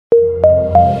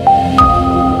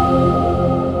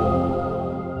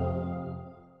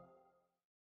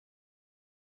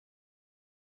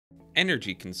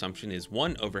energy consumption is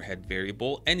one overhead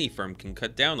variable any firm can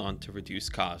cut down on to reduce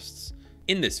costs.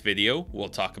 In this video, we'll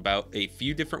talk about a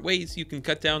few different ways you can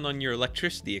cut down on your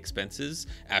electricity expenses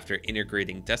after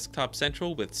integrating Desktop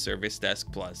Central with Service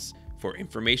Desk Plus. For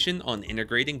information on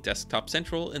integrating Desktop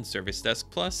Central and Service Desk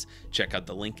Plus, check out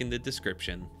the link in the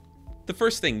description. The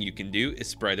first thing you can do is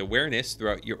spread awareness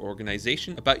throughout your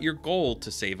organization about your goal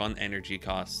to save on energy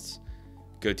costs.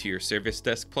 Go to your Service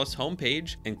Desk Plus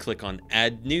homepage and click on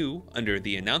Add New under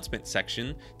the Announcement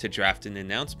section to draft an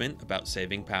announcement about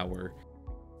saving power.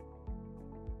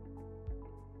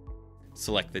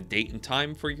 Select the date and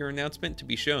time for your announcement to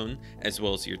be shown, as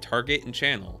well as your target and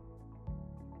channel.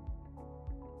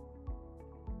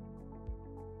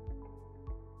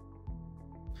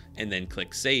 And then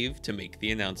click Save to make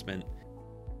the announcement.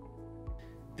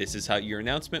 This is how your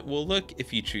announcement will look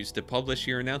if you choose to publish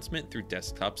your announcement through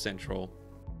Desktop Central.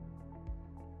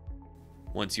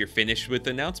 Once you're finished with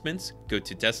announcements, go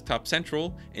to Desktop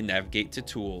Central and navigate to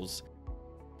Tools.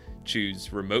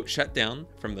 Choose Remote Shutdown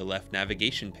from the left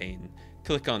navigation pane.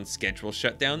 Click on Schedule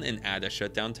Shutdown and add a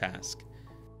shutdown task.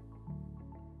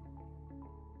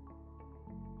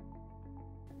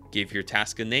 Give your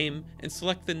task a name and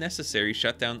select the necessary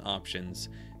shutdown options.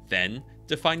 Then,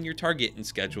 define your target and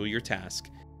schedule your task.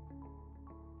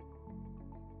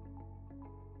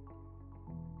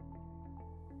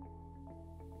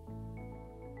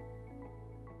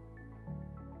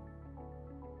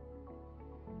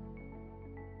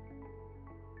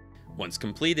 Once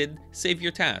completed, save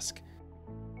your task.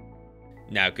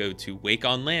 Now go to Wake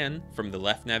on LAN from the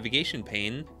left navigation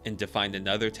pane and define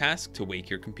another task to wake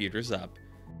your computers up.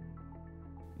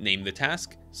 Name the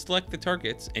task, select the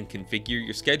targets, and configure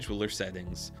your scheduler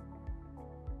settings.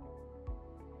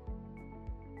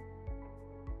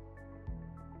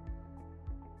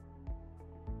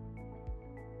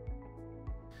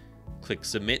 Click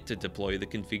Submit to deploy the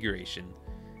configuration.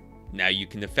 Now you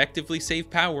can effectively save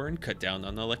power and cut down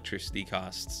on electricity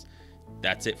costs.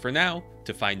 That's it for now.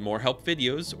 To find more help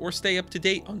videos or stay up to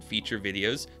date on feature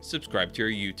videos, subscribe to our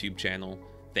YouTube channel.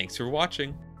 Thanks for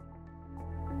watching.